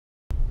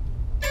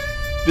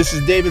This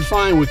is David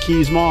Fine with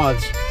Keys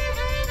Moths.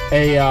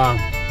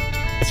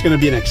 It's gonna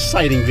be an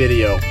exciting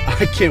video.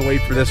 I can't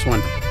wait for this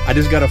one. I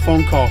just got a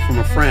phone call from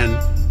a friend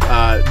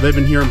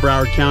living here in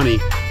Broward County.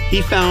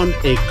 He found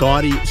a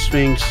Gaudy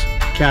Sphinx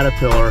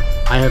caterpillar.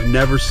 I have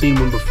never seen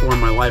one before in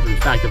my life. In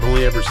fact, I've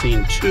only ever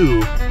seen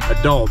 2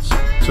 adults.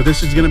 So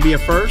this is gonna be a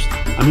first.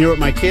 I'm here with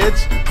my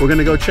kids. We're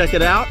gonna go check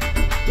it out.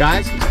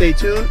 Guys, stay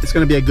tuned. It's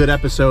gonna be a good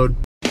episode.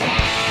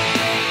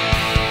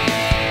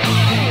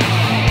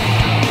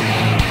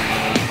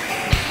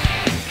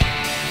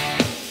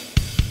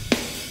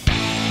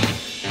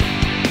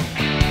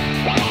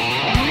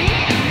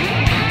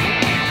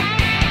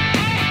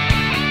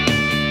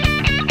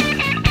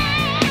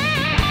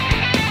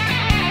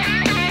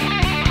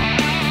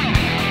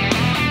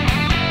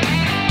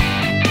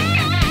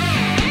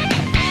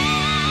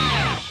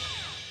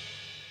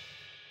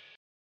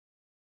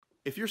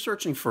 If you're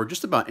searching for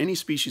just about any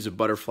species of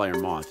butterfly or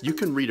moth, you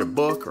can read a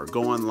book or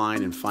go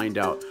online and find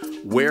out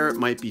where it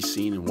might be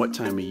seen and what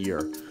time of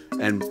year,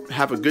 and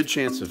have a good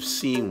chance of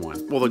seeing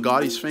one. Well, the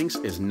Gaudy Sphinx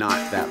is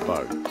not that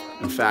bug.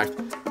 In fact,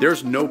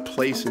 there's no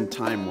place in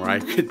time where I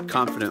could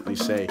confidently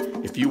say,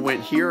 if you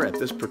went here at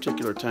this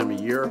particular time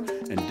of year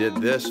and did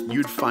this,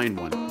 you'd find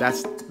one.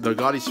 The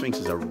Gaudy Sphinx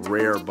is a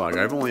rare bug.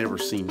 I've only ever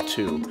seen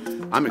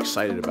 2. I'm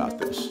excited about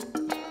this.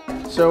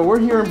 So we're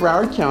here in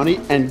Broward County,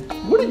 and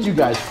what did you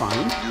guys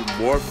find?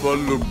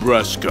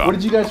 Nebraska. What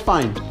did you guys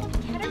find?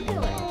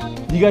 Caterpillar.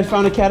 You guys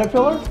found a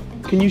caterpillar?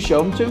 Can you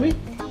show him to me?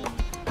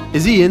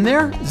 Is he in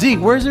there? Zeke,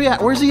 where's he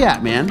at? Where's he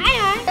at, man?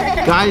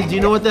 Guys, do you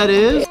know what that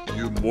is?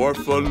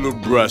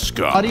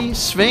 Nebraska. Gaudy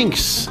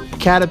Sphinx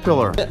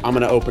caterpillar. I'm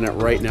gonna open it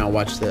right now.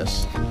 Watch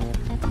this.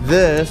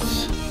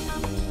 This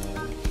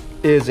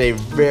is a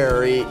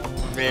very,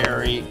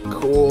 very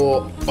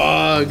cool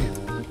bug.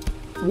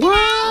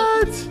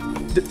 What?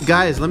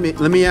 Guys, let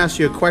me ask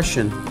you a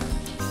question.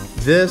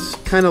 This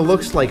kind of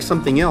looks like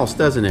something else,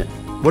 doesn't it?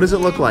 What does it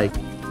look like?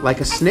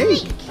 Like a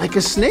snake. Like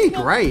a snake,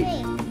 right?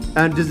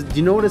 And do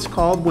you know what it's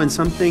called when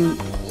something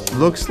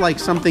looks like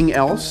something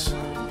else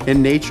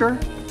in nature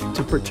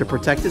to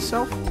protect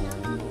itself?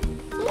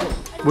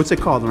 What's it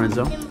called,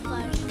 Lorenzo?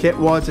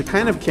 Well, it's a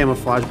kind of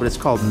camouflage, but it's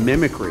called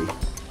mimicry.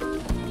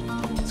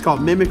 It's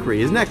called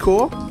mimicry. Isn't that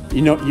cool?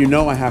 You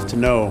know I have to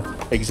know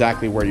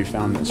exactly where you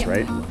found this,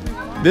 right?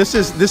 This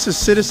is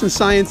citizen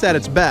science at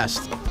its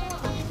best.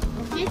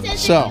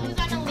 So,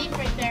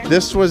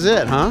 this was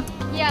it, huh?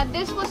 Yeah,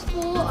 this was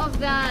full of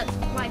that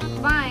like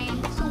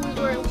vine, so we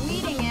were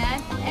weeding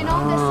it, and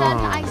all of a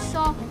sudden I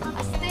saw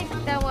a stick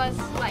that was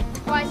like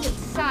twice its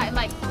size,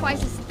 like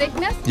twice its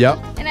thickness. Yep.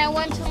 And I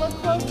went to look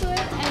close to it,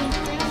 and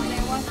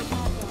there was a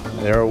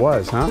caterpillar. There it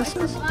was, huh? It's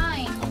a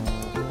vine.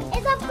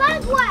 It's a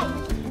bug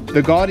one.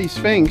 The Gaudy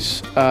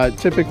Sphinx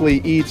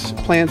typically eats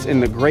plants in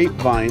the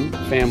grapevine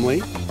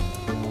family.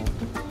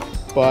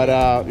 But,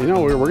 you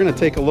know, we're going to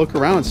take a look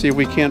around and see if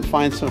we can't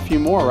find a few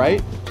more,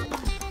 right?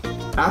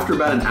 After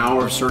about an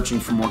hour of searching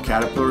for more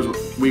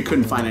caterpillars, we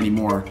couldn't find any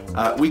more.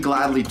 We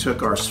gladly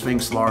took our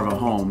Sphinx larva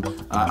home,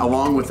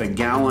 along with a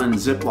gallon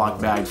Ziploc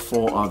bag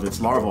full of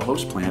its larval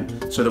host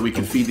plant, so that we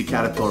can feed the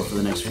caterpillar for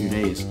the next few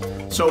days.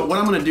 So what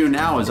I'm going to do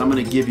now is I'm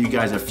going to give you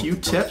guys a few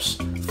tips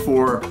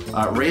for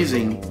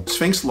raising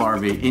Sphinx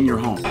larvae in your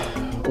home.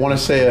 I want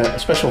to say a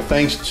special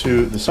thanks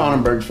to the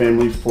Sonnenberg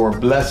family for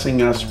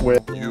blessing us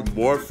with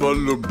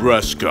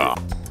Nebraska.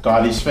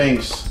 Gaudy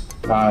Sphinx,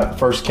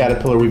 first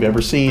caterpillar we've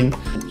ever seen.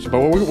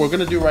 But what we're going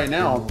to do right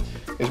now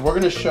is we're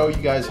going to show you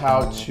guys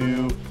how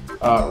to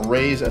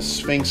raise a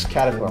Sphinx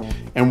caterpillar.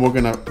 And we're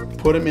going to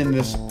put them in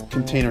this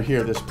container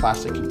here, this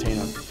plastic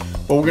container.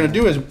 What we're going to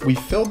do is we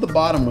filled the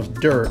bottom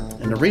with dirt.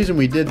 And the reason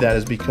we did that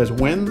is because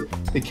when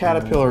the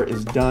caterpillar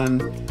is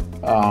done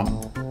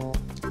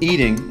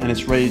eating and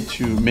it's ready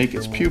to make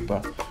its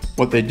pupa,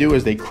 what they do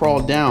is they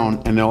crawl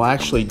down and they'll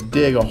actually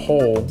dig a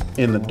hole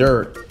in the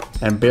dirt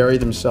and bury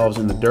themselves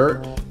in the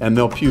dirt, and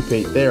they'll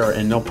pupate there,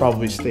 and they'll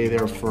probably stay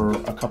there for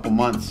a couple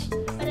months.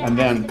 And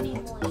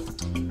then,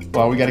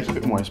 well, we got to keep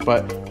it moist.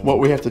 But what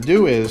we have to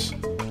do is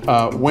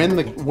when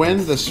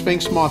the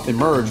Sphinx moth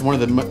emerged, one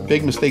of the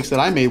big mistakes that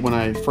I made when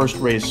I first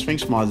raised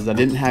Sphinx moths is I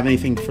didn't have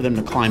anything for them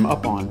to climb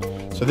up on.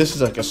 So this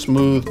is like a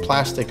smooth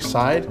plastic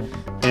side,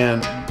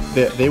 and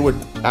they would,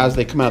 as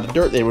they come out of the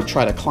dirt, they would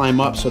try to climb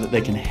up so that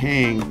they can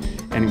hang,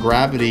 and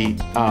gravity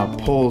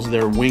pulls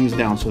their wings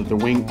down so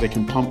that they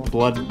can pump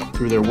blood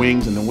through their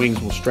wings, and the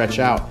wings will stretch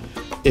out.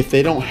 If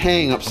they don't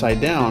hang upside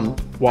down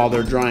while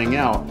they're drying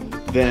out,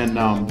 then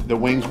the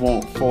wings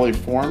won't fully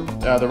form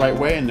the right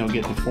way, and they'll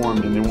get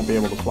deformed and they won't be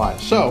able to fly.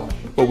 So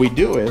what we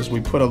do is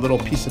we put a little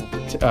piece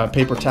of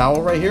paper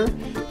towel right here,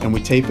 and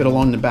we tape it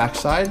along the back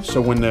side,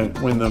 so when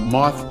the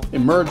moth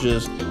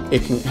emerges,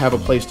 it can have a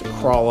place to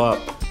crawl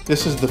up.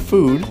 This is the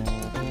food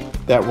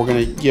that we're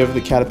going to give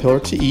the caterpillar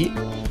to eat,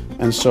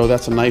 and so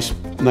that's a nice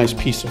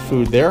piece of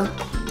food there.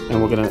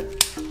 And we're going to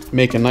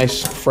make a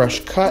nice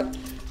fresh cut,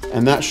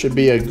 and that should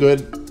be a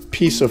good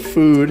piece of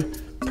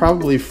food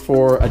probably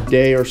for a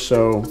day or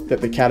so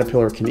that the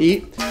caterpillar can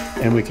eat.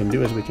 And we can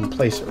do is we can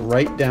place it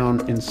right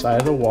down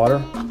inside of the water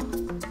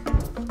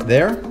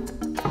there,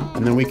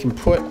 And then we can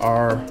put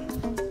our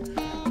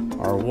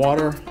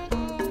water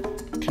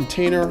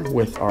container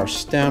with our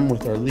stem,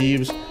 with our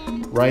leaves,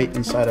 right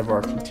inside of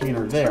our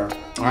container there.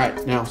 All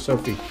right, now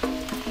Sophie,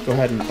 go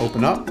ahead and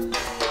open up.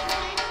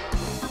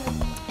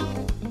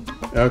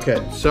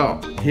 Okay,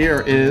 so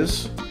here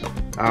is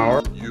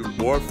our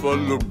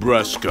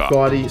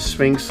Gaudy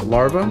Sphinx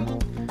larva.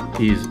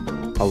 He's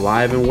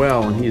alive and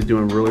well, and he's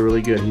doing really,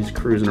 really good. He's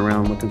cruising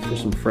around looking for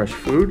some fresh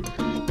food.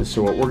 And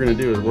so what we're gonna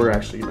do is we're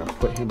actually gonna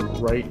put him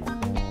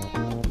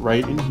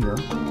right in here.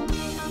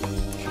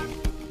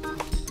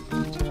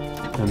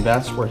 And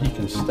that's where he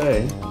can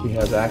stay. He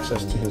has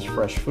access to his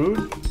fresh food.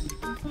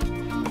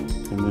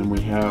 And then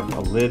we have a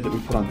lid that we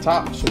put on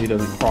top so he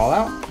doesn't crawl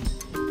out.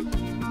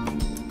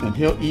 And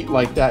he'll eat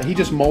like that. He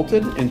just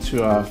molted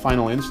into a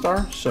final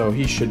instar, so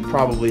he should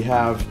probably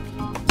have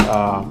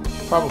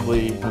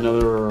probably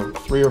another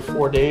 3 or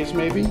 4 days,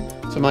 maybe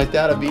something like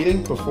that, of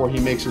eating before he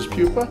makes his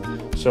pupa.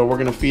 So we're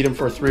gonna feed him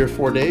for 3 or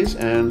 4 days,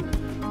 and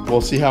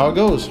we'll see how it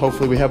goes.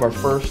 Hopefully we have our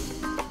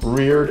first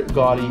reared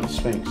Gaudy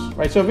Sphinx.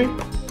 Right, Sophie?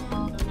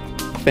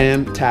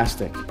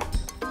 Fantastic.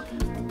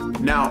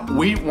 Now,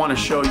 we want to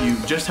show you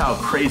just how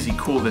crazy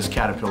cool this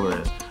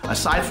caterpillar is.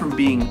 Aside from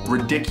being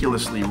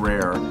ridiculously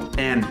rare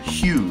and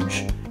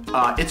huge,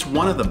 it's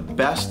one of the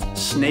best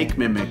snake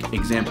mimic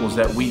examples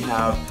that we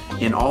have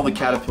in all the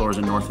caterpillars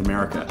in North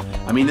America.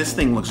 I mean, this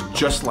thing looks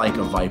just like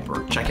a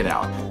viper. Check it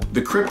out.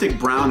 The cryptic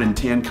brown and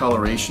tan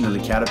coloration of the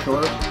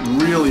caterpillar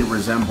really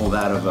resemble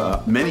that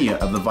of many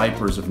of the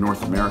vipers of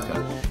North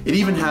America. It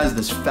even has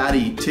this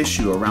fatty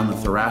tissue around the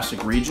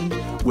thoracic region,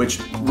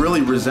 which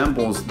really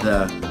resembles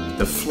the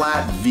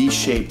flat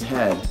V-shaped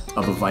head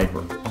of a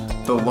viper.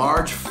 The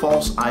large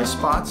false eye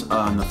spots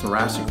on the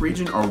thoracic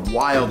region are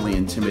wildly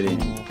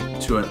intimidating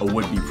to a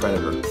would-be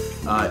predator.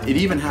 It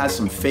even has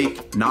some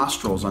fake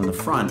nostrils on the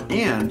front,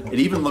 and it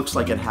even looks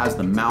like it has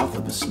the mouth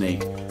of a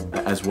snake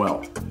as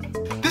well.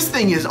 This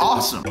thing is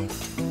awesome!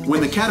 When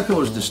the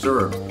caterpillar is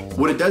disturbed,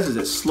 what it does is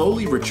it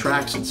slowly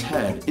retracts its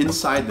head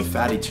inside the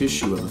fatty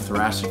tissue of the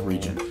thoracic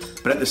region.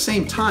 But at the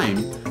same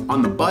time,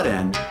 on the butt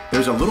end,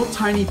 there's a little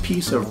tiny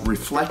piece of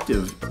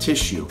reflective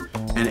tissue,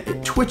 and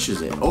it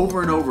twitches it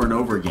over and over and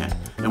over again.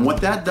 And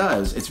what that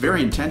does, it's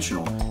very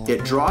intentional,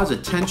 it draws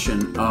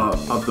attention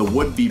of the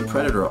would-be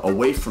predator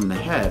away from the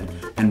head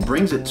and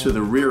brings it to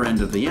the rear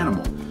end of the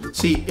animal.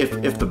 See,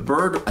 if the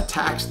bird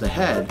attacks the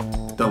head,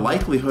 the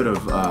likelihood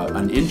of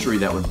an injury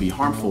that would be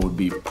harmful would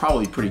be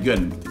probably pretty good,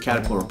 and the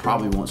caterpillar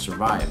probably won't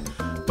survive.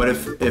 But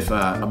if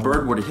a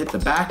bird were to hit the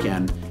back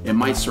end, it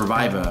might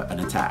survive an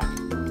attack.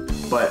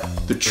 But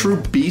the true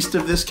beast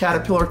of this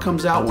caterpillar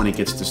comes out when it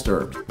gets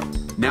disturbed.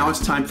 Now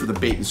it's time for the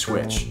bait and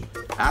switch.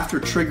 After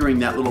triggering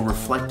that little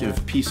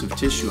reflective piece of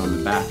tissue on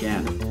the back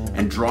end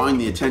and drawing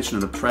the attention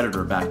of the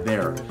predator back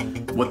there,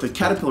 what the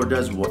caterpillar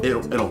does,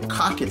 it'll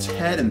cock its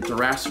head and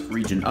thoracic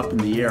region up in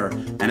the air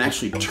and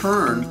actually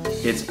turn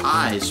its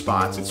eye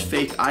spots, its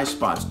fake eye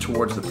spots,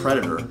 towards the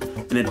predator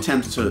in an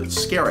attempt to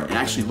scare it. It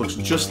actually looks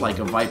just like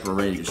a viper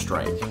ready to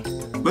strike.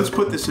 Let's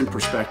put this in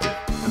perspective.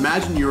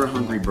 Imagine you're a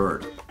hungry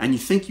bird and you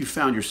think you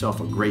found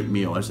yourself a great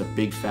meal. There's a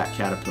big fat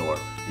caterpillar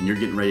and you're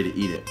getting ready to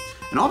eat it.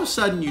 And all of a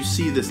sudden you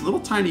see this little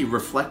tiny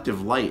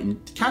reflective light and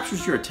it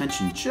captures your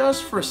attention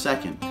just for a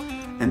second.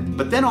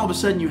 But then all of a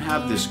sudden you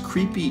have this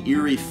creepy,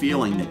 eerie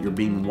feeling that you're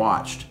being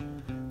watched.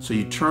 So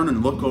you turn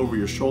and look over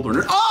your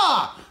shoulder and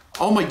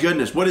oh my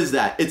goodness, what is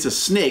that? It's a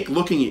snake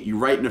looking at you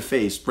right in the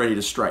face, ready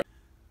to strike.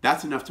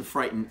 That's enough to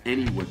frighten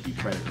any would-be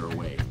predator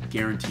away,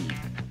 guaranteed.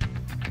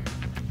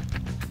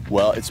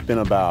 Well, it's been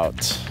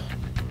about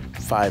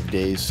 5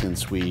 days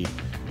since we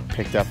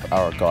picked up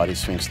our Gaudy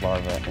Sphinx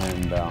larva,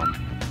 and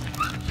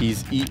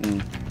he's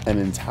eaten an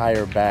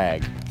entire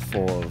bag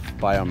full of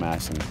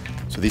biomass. And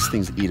so these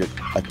things eat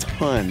a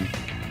ton,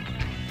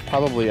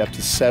 probably up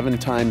to 7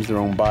 times their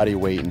own body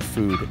weight in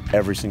food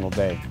every single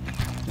day.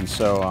 And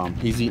so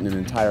he's eaten an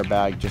entire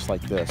bag just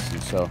like this.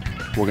 And so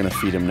we're gonna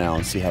feed him now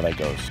and see how that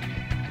goes.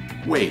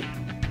 Wait,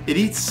 it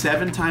eats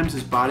 7 times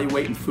his body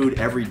weight in food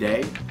every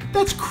day?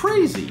 That's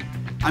crazy.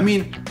 I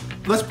mean,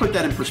 let's put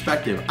that in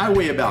perspective. I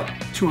weigh about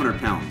 200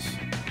 pounds.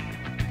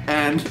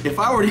 And if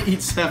I were to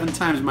eat 7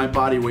 times my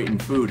body weight in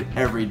food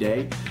every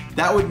day,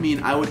 that would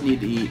mean I would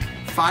need to eat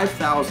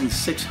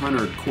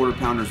 5,600 quarter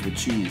pounders of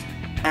cheese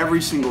every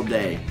single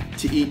day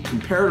to eat,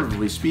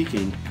 comparatively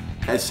speaking,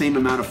 the same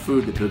amount of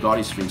food that the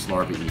Gaudy Sphinx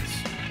larva eats.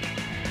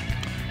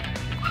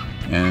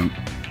 And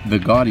the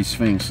Gaudy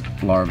Sphinx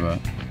larva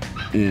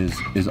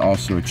is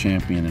also a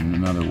champion in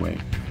another way,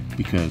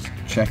 because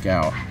check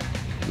out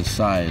the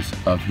size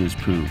of his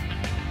poo.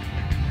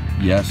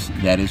 Yes,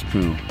 that is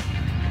poo.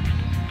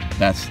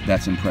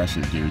 That's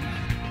impressive, dude.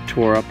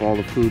 Tore up all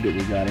the food that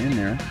we got in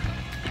there.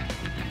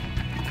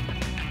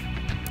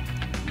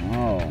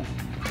 Oh,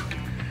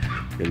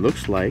 it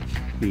looks like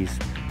he's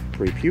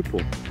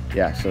pre-pupal.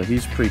 Yeah, so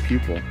he's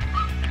pre-pupal,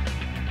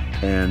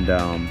 and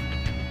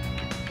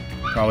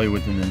probably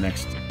within the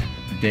next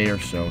day or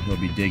so, he'll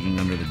be digging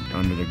under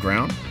the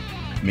ground,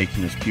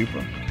 making his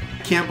pupa,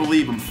 Can't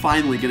believe I'm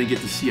finally gonna get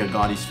to see a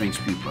Gaudy Sphinx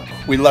pupa.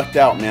 We lucked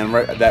out, man.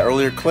 Right, that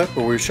earlier clip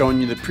where we were showing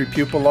you the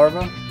pre-pupa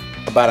larva,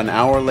 about an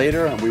hour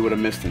later, and we would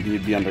have missed him.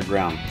 He'd be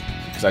underground.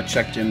 Because I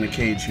checked in the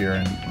cage here,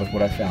 and look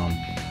what I found.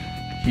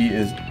 He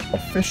is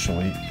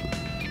officially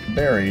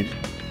buried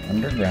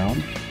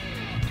underground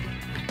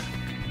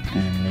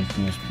and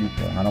making his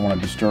pupa. I don't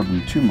want to disturb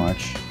him too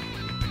much.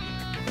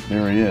 But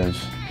there he is.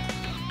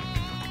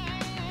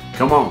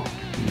 Come on.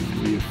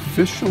 We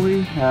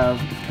officially have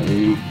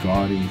a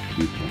Gaudy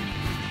pupa.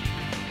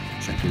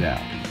 Check it out.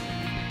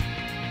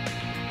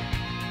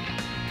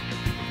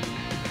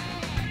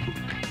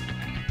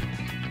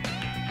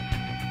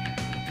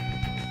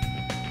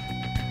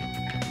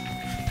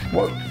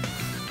 Whoa.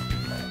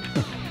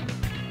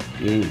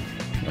 Dude,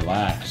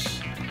 relax.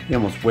 He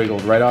almost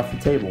wiggled right off the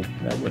table.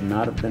 That would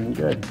not have been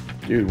good.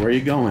 Dude, where are you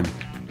going?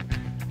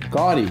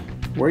 Gaudy,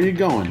 where are you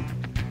going?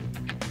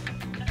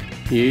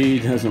 He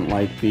doesn't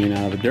like being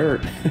out of the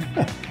dirt.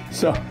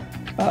 So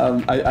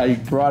I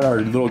brought our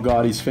little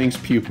Gaudy Sphinx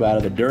pupa out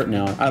of the dirt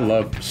now. I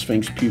love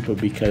Sphinx pupa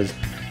because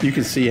you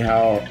can see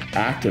how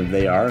active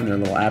they are and their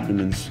little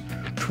abdomens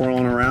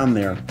twirling around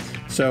there.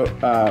 So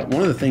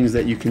one of the things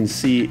that you can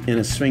see in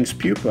a Sphinx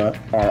pupa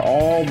are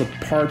all the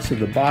parts of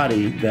the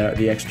body,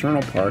 the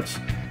external parts.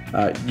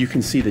 You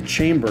can see the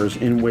chambers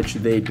in which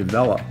they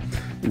develop.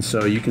 And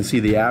so you can see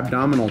the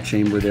abdominal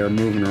chamber there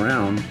moving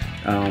around.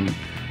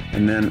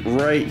 And then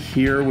right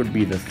here would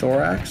be the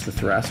thorax, the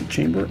thoracic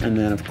chamber. And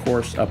then of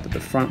course up at the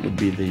front would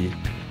be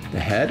the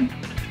head.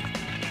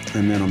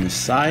 And then on the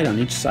side, on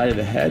each side of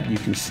the head, you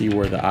can see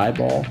where the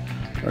eyeball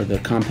or the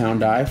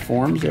compound eye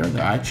forms there,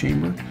 the eye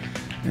chamber.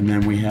 And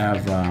then we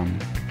have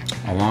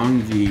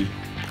along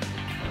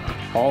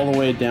all the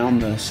way down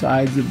the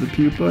sides of the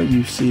pupa,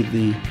 you see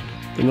the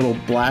little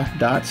black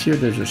dots here.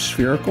 Those are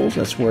sphericals.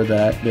 That's where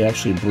they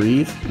actually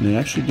breathe, and they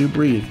actually do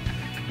breathe,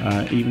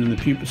 even in the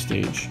pupa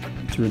stage.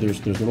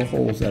 There's little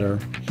holes that are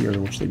here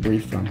which they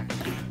breathe from.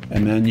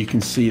 And then you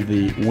can see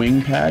the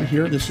wing pad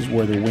here. This is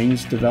where the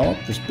wings develop.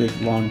 This big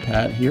long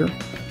pad here,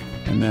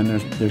 and then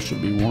there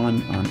should be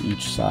one on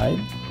each side.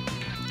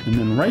 And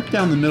then right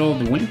down the middle of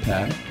the wing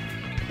pad,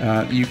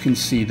 you can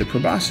see the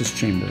proboscis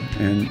chamber.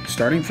 And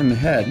starting from the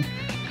head,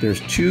 there's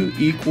two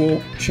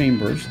equal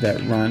chambers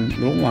that run,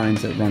 little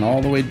lines that run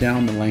all the way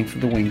down the length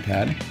of the wing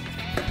pad.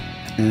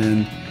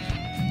 And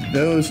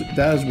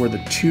that is where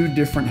the two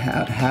different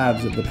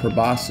halves of the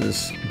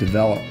proboscis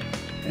develop.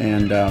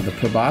 And the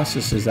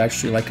proboscis is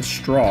actually like a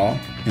straw,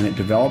 and it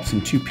develops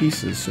in two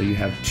pieces. So you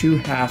have two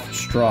half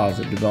straws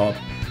that develop.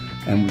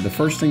 And the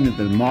first thing that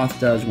the moth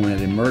does when it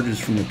emerges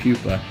from the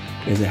pupa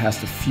is it has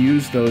to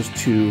fuse those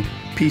two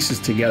pieces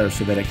together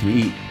so that it can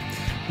eat.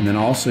 And then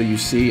also you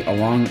see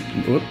along,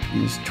 whoop,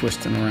 he's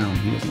twisting around.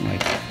 He doesn't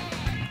like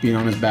being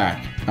on his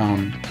back.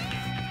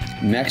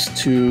 Next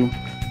to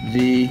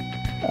the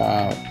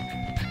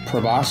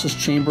proboscis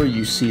chamber,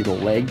 you see the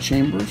leg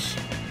chambers,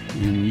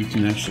 and you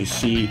can actually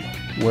see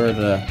where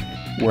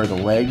the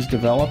legs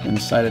develop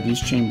inside of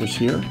these chambers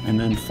here. And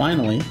then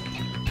finally,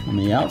 on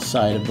the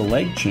outside of the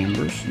leg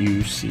chambers,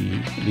 you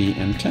see the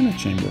antenna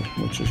chamber,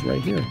 which is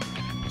right here.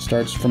 It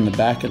starts from the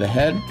back of the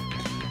head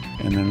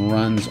and then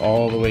runs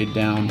all the way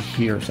down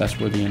here. So that's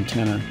where the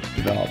antenna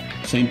develop.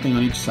 Same thing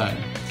on each side.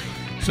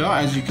 So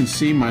as you can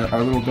see,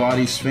 our little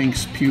Gaudy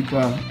Sphinx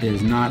pupa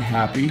is not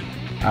happy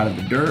out of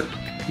the dirt.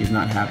 He's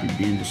not happy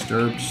being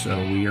disturbed, so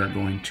we are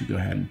going to go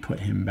ahead and put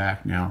him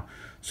back now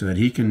so that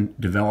he can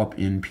develop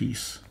in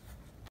peace.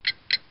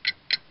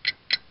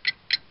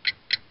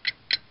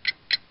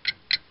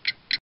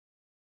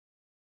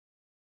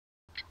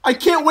 I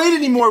can't wait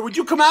anymore. Would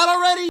you come out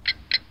already?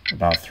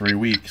 About 3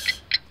 weeks.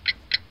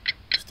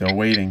 Still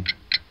waiting.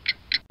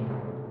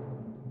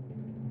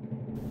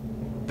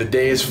 The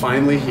day is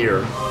finally here.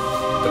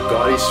 The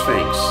Gaudy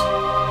Sphinx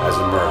has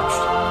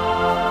emerged.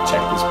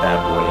 Check this bad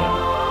boy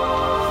out.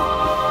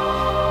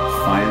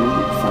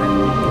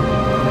 Finally here.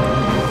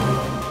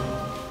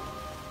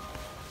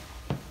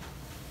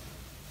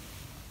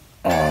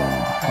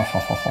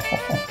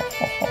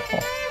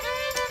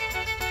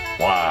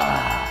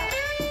 Wow.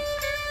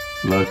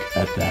 Look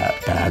at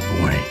that bad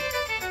boy.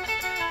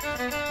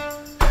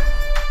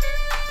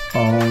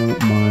 Oh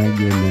my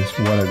goodness,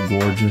 what a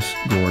gorgeous,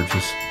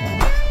 gorgeous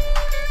moth.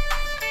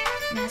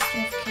 Master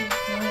of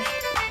camouflage.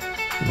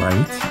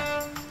 Right?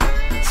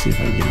 Let's see if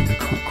I can get him to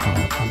crawl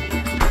up on me.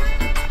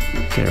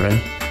 Okay,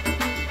 ready?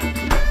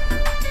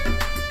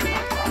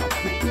 Crawl up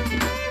on me.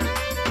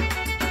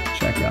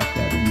 Check out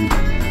that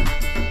beauty, man.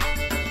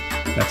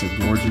 That's a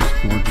gorgeous,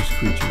 gorgeous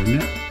creature,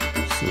 isn't it?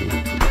 Let's see.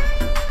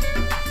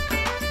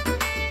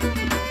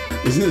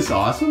 Isn't this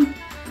awesome?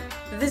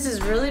 This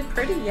is really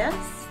pretty, yes.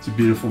 It's a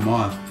beautiful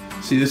moth.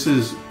 See, this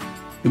is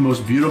the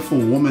most beautiful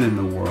woman in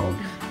the world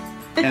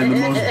and the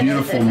most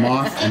beautiful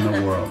moth in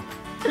the world.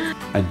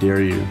 I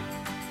dare you to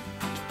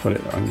put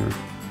it on your...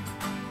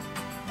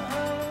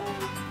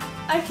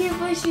 I can't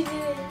believe she did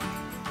it.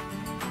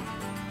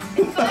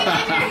 It's going in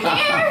her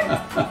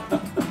hair.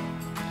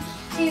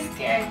 She's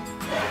scared.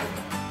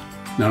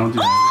 No, don't do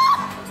that.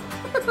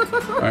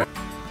 All right.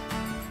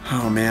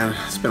 Oh man,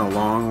 it's been a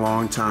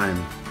long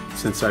time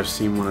since I've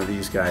seen one of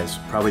these guys.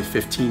 Probably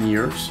 15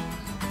 years.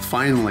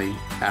 Finally,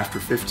 after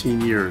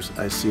 15 years,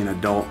 I see an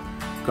adult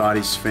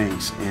Gaudy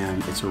Sphinx,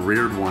 and it's a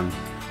reared one.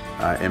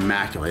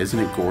 Immaculate. Isn't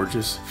it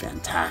gorgeous?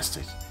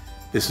 Fantastic.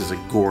 This is a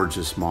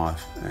gorgeous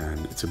moth,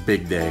 and it's a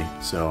big day,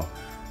 so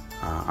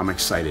I'm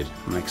excited.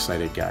 I'm an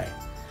excited guy.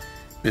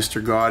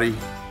 Mr. Gaudy,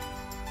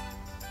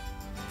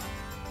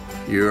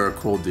 you're a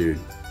cool dude.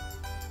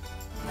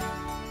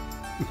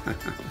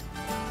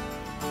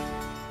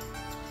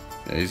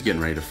 Yeah, he's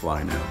getting ready to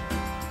fly now.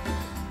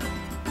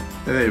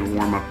 They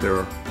warm up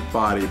their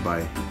body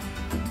by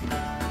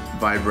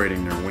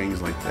vibrating their wings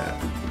like that.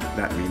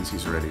 That means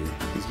he's ready.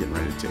 He's getting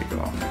ready to take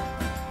off.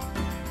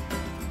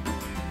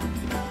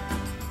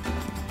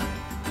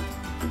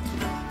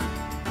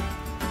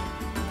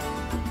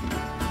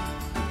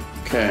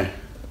 Okay,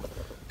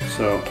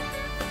 so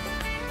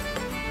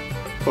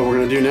what we're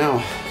gonna do now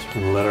is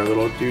we're gonna let our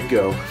little dude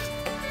go.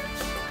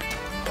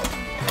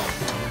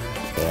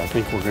 Okay, I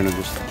think we're gonna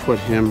just put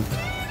him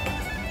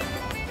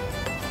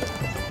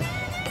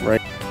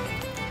right.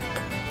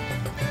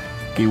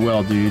 Be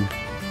well, dude,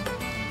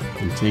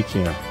 and take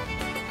care.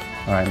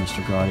 All right,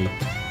 Mr. Gaudy,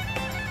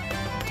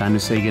 time to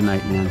say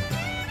goodnight, man.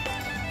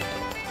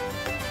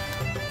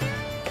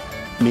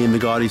 Me and the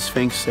Gaudy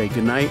Sphinx say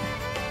goodnight.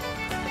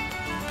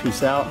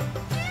 Peace out.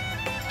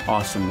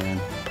 Awesome, man.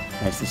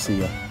 Nice to see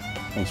you.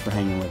 Thanks for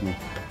hanging with me.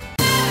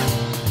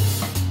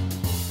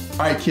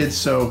 All right, kids,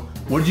 so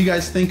what did you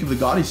guys think of the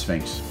Gaudy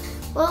Sphinx?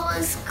 What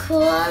was cool,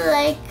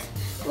 like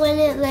when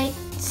it like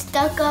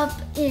stuck up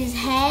his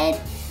head,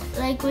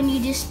 like when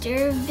you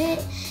disturbed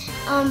it,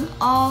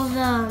 all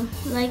the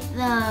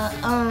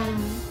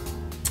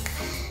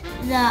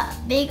the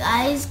big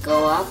eyes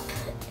go up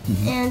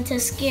and to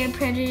scare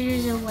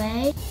predators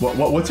away.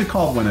 What's it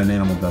called when an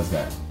animal does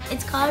that?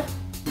 It's called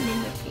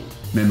mimicry.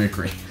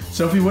 Mimicry.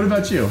 Sophie, what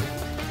about you?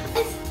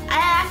 I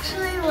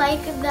actually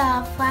like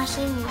the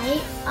flashing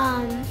light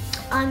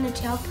on the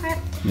tail part.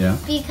 Yeah.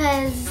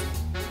 Because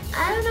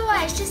I don't know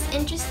why, it's just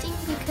interesting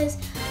because,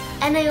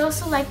 and I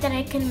also like that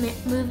I can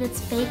move its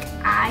fake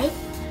eye.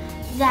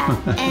 That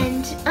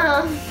and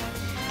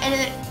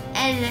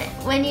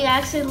when you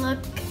actually look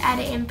at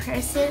it in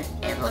person,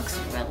 it looks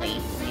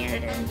really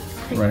weird and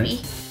creepy.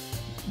 Right.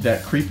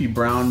 That creepy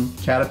brown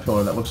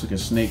caterpillar that looks like a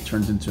snake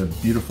turns into a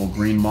beautiful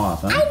green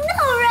moth, huh? I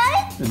know,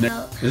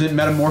 right? Isn't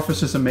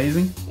metamorphosis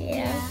amazing?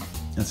 Yeah.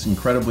 It's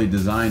incredibly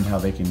designed how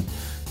they can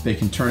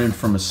turn in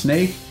from a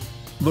snake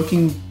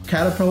looking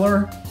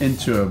caterpillar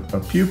into a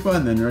pupa,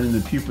 and then right in the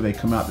pupa they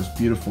come out this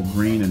beautiful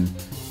green and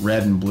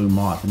red and blue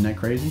moth. Isn't that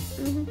crazy?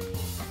 Mm-hmm.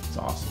 It's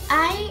awesome.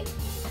 I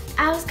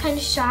was kind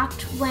of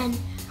shocked when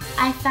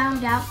I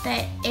found out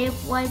that it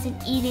wasn't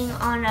eating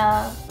on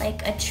a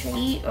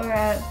tree or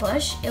a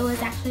bush. It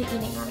was actually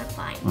eating on a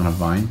vine. On a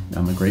vine,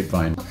 on the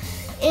grapevine.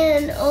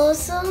 And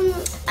also,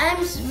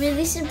 I'm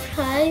really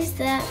surprised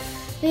that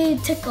we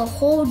took a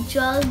whole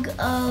jug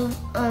of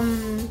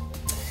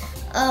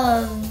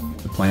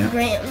The plant?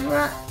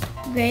 grapevine,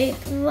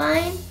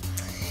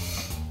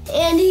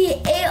 and he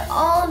ate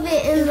all of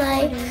it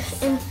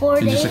in 4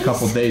 days. In just a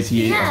couple of days,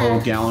 he ate a whole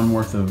gallon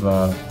worth of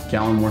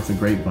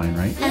grapevine,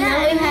 right? And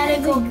then we had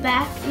to go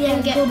back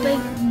and get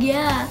more.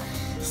 Yeah.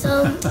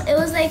 So it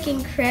was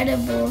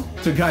incredible.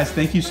 So guys,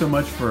 thank you so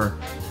much for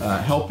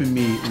helping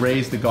me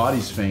raise the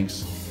Gaudy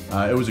Sphinx.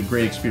 It was a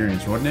great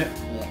experience, wasn't it?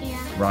 Yeah.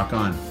 Rock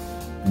on.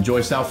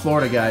 Enjoy South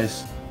Florida,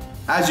 guys.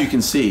 As you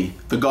can see,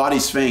 the Gaudy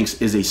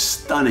Sphinx is a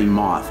stunning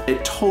moth.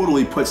 It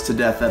totally puts to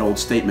death that old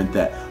statement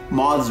that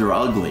moths are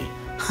ugly.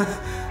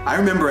 I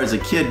remember as a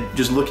kid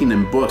just looking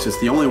in books. It's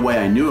the only way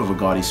I knew of a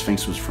Gaudy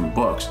Sphinx was from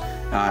books.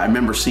 I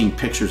remember seeing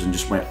pictures and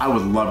just went, I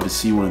would love to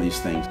see one of these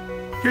things.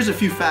 Here's a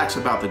few facts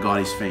about the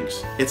Gaudy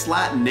Sphinx. Its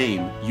Latin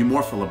name,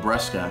 Eumorpha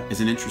labresca, is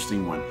an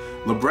interesting one.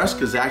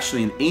 Labresca is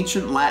actually an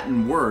ancient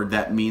Latin word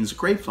that means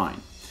grapevine.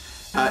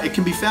 It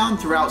can be found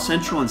throughout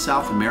Central and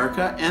South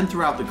America and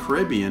throughout the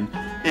Caribbean,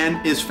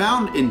 and is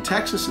found in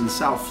Texas and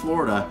South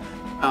Florida.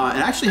 It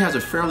actually has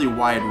a fairly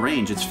wide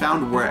range. It's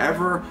found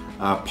wherever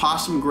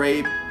possum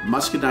grape,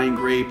 muscadine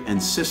grape,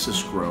 and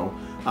cissus grow,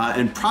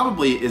 and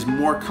probably is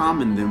more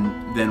common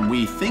than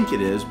we think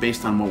it is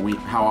based on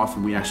how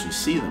often we actually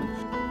see them.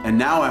 And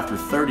now, after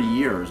 30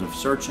 years of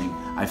searching,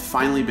 I've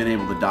finally been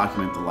able to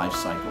document the life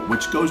cycle,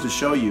 which goes to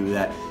show you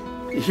that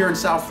here in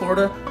South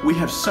Florida, we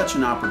have such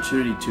an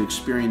opportunity to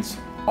experience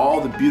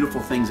all the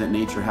beautiful things that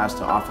nature has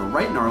to offer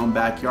right in our own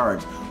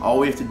backyards. All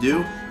we have to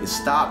do is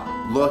stop,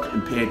 look,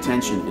 and pay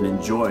attention and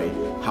enjoy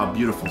how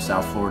beautiful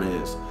South Florida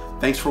is.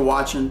 Thanks for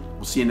watching.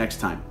 We'll see you next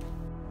time.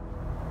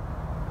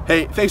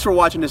 Hey, thanks for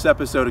watching this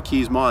episode of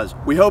Keys Moths.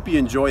 We hope you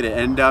enjoyed it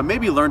and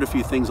maybe learned a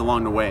few things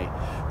along the way.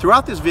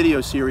 Throughout this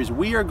video series,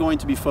 we are going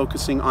to be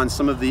focusing on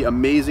some of the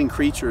amazing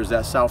creatures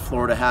that South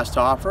Florida has to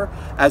offer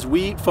as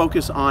we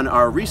focus on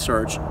our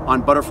research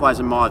on butterflies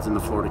and moths in the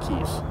Florida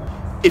Keys.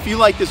 If you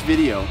like this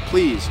video,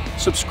 please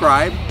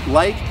subscribe,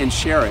 like, and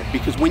share it,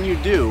 because when you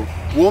do,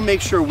 we'll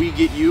make sure we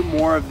get you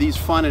more of these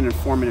fun and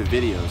informative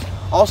videos.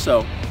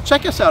 Also,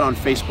 check us out on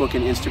Facebook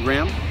and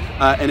Instagram.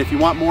 And if you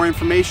want more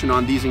information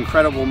on these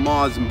incredible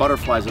moths and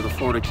butterflies of the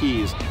Florida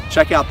Keys,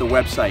 check out the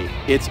website.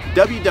 It's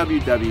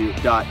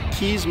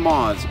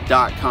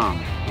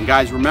www.keysmoths.com. And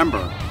guys,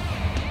 remember,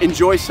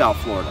 enjoy South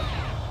Florida.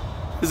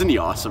 Isn't he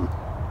awesome?